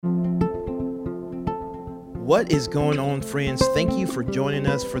What is going on, friends? Thank you for joining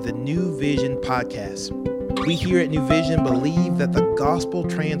us for the New Vision podcast. We here at New Vision believe that the gospel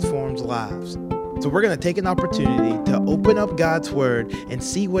transforms lives. So we're going to take an opportunity to open up God's word and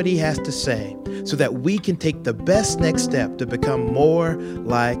see what he has to say so that we can take the best next step to become more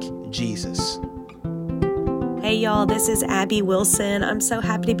like Jesus. Hey y'all, this is Abby Wilson. I'm so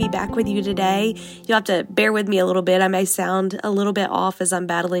happy to be back with you today. You'll have to bear with me a little bit. I may sound a little bit off as I'm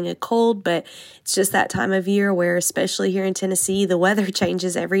battling a cold, but it's just that time of year where, especially here in Tennessee, the weather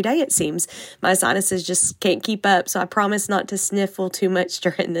changes every day, it seems. My sinuses just can't keep up, so I promise not to sniffle too much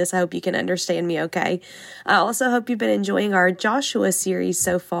during this. I hope you can understand me okay. I also hope you've been enjoying our Joshua series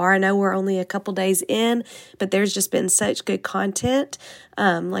so far. I know we're only a couple days in, but there's just been such good content.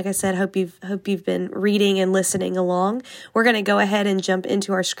 Like I said, hope you've been reading and listening along. We're going to go ahead and jump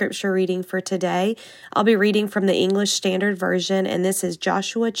into our scripture reading for today. I'll be reading from the English Standard Version, and this is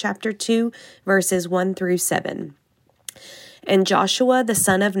Joshua chapter 2, verses 1 through 7. And Joshua the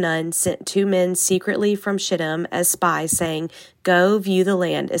son of Nun sent 2 men secretly from Shittim as spies, saying, "Go view the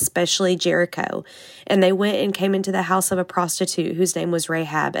land, especially Jericho." And they went and came into the house of a prostitute whose name was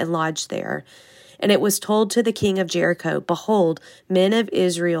Rahab, and lodged there. And it was told to the king of Jericho, "Behold, men of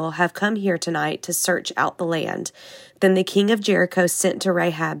Israel have come here tonight to search out the land." Then the king of Jericho sent to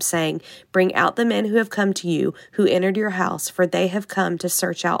Rahab, saying, "Bring out the men who have come to you, who entered your house, for they have come to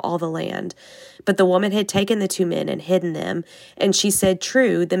search out all the land." But the woman had taken the 2 men and hidden them. And she said,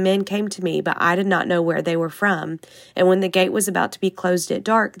 "True, the men came to me, but I did not know where they were from. And when the gate was about to be closed at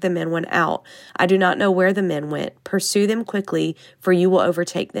dark, the men went out. I do not know where the men went. Pursue them quickly, for you will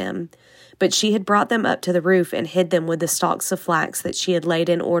overtake them." But she had brought them up to the roof and hid them with the stalks of flax that she had laid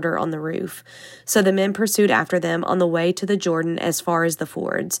in order on the roof. So the men pursued after them on the way to the Jordan as far as the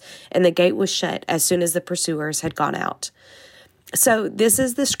fords, and the gate was shut as soon as the pursuers had gone out. So this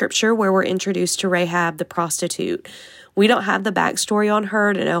is the scripture where we're introduced to Rahab the prostitute. We don't have the backstory on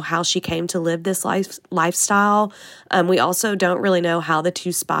her to know how she came to live this lifestyle. We also don't really know how the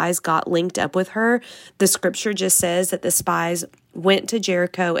 2 spies got linked up with her. The scripture just says that the spies went to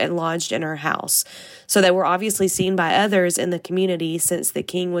Jericho and lodged in her house. So they were obviously seen by others in the community, since the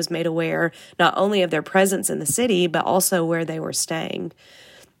king was made aware not only of their presence in the city, but also where they were staying.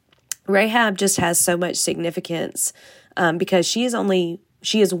 Rahab just has so much significance because she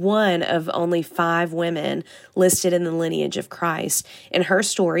is one of only 5 women listed in the lineage of Christ. In her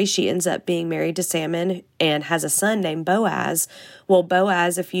story, she ends up being married to Salmon and has a son named Boaz. Well,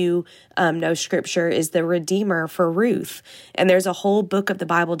 Boaz, if you know scripture, is the redeemer for Ruth. And there's a whole book of the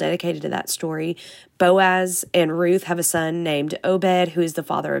Bible dedicated to that story. Boaz and Ruth have a son named Obed, who is the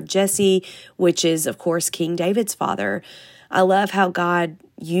father of Jesse, which is, of course, King David's father. I love how God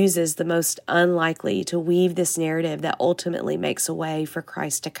uses the most unlikely to weave this narrative that ultimately makes a way for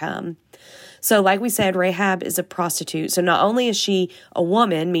Christ to come. So like we said, Rahab is a prostitute. So not only is she a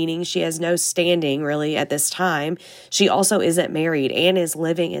woman, meaning she has no standing really at this time, she also isn't married and is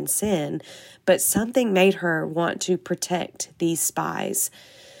living in sin. But something made her want to protect these spies.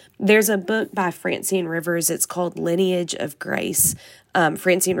 There's a book by Francine Rivers. It's called Lineage of Grace.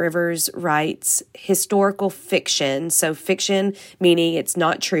 Francine Rivers writes historical fiction. So fiction meaning it's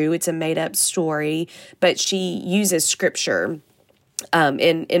not true. It's a made-up story. But she uses scripture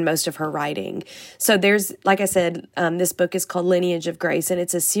in most of her writing. So there's, like I said, this book is called Lineage of Grace, and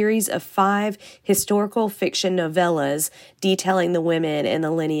it's a series of 5 historical fiction novellas detailing the women in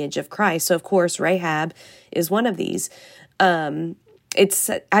the lineage of Christ. So, of course, Rahab is one of these.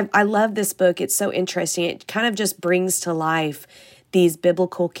 I love this book. It's so interesting. It kind of just brings to life these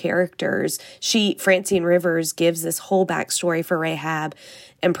biblical characters. Francine Rivers gives this whole backstory for Rahab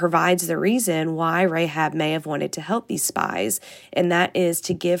and provides the reason why Rahab may have wanted to help these spies, and that is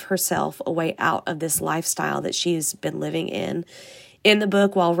to give herself a way out of this lifestyle that she's been living in. In the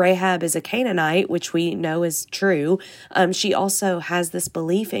book, while Rahab is a Canaanite, which we know is true, she also has this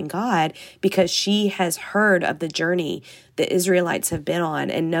belief in God because she has heard of the journey the Israelites have been on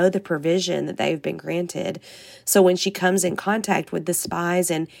and know the provision that they've been granted. So when she comes in contact with the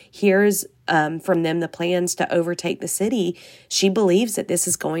spies and hears from them the plans to overtake the city, she believes that this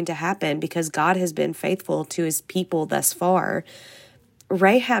is going to happen because God has been faithful to his people thus far.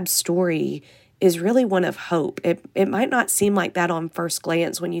 Rahab's story is really one of hope. It might not seem like that on first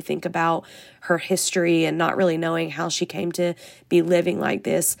glance when you think about her history and not really knowing how she came to be living like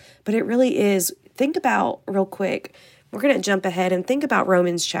this, but it really is. Think about, real quick, we're going to jump ahead and think about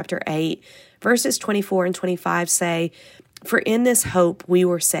Romans chapter 8, verses 24 and 25 say, "For in this hope we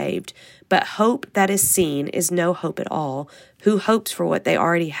were saved, but hope that is seen is no hope at all. Who hopes for what they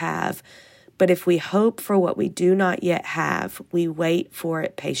already have? But if we hope for what we do not yet have, we wait for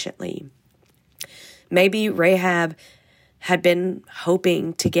it patiently." Maybe Rahab had been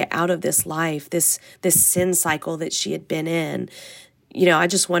hoping to get out of this life, this sin cycle that she had been in. I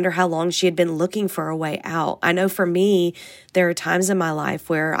just wonder how long she had been looking for a way out. I know for me, there are times in my life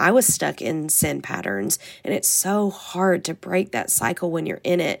where I was stuck in sin patterns, and it's so hard to break that cycle when you're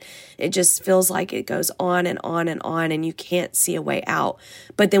in it. It just feels like it goes on and on and on, and you can't see a way out.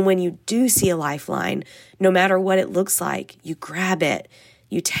 But then when you do see a lifeline, no matter what it looks like, you grab it,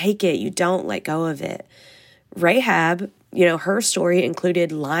 you take it, you don't let go of it. Rahab, her story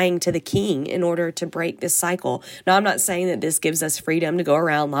included lying to the king in order to break this cycle. Now, I'm not saying that this gives us freedom to go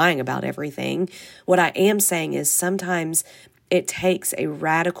around lying about everything. What I am saying is sometimes it takes a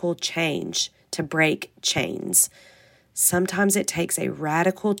radical change to break chains. Sometimes it takes a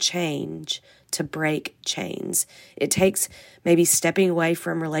radical change to break chains. It takes maybe stepping away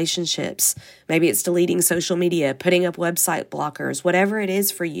from relationships. Maybe it's deleting social media, putting up website blockers, whatever it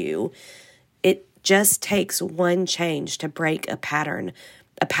is for you. It just takes one change to break a pattern.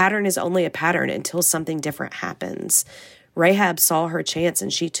 A pattern is only a pattern until something different happens. Rahab saw her chance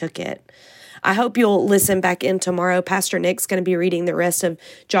and she took it. I hope you'll listen back in tomorrow. Pastor Nick's going to be reading the rest of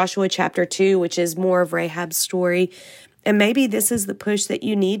Joshua chapter 2, which is more of Rahab's story. And maybe this is the push that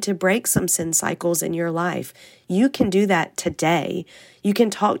you need to break some sin cycles in your life. You can do that today. You can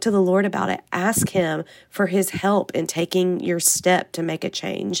talk to the Lord about it. Ask Him for His help in taking your step to make a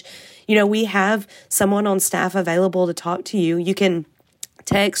change. We have someone on staff available to talk to you. You can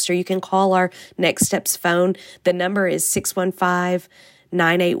text or you can call our Next Steps phone. The number is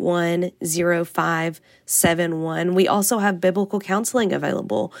 615-981-0571. We also have biblical counseling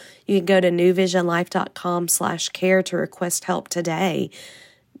available. You can go to newvisionlife.com/care to request help today.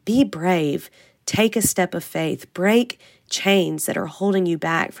 Be brave. Take a step of faith. Break chains that are holding you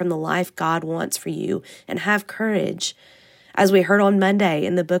back from the life God wants for you, and have courage. As we heard on Monday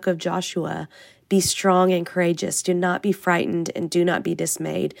in the book of Joshua, be strong and courageous. Do not be frightened and do not be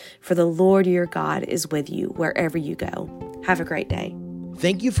dismayed, for the Lord your God is with you wherever you go. Have a great day.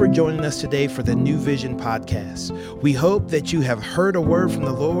 Thank you for joining us today for the New Vision podcast. We hope that you have heard a word from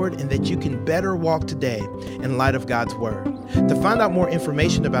the Lord and that you can better walk today in light of God's word. To find out more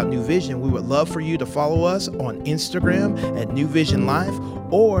information about New Vision, we would love for you to follow us on Instagram at New Vision Life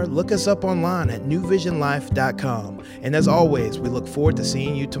or look us up online at newvisionlife.com. And as always, we look forward to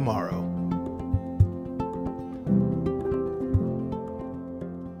seeing you tomorrow.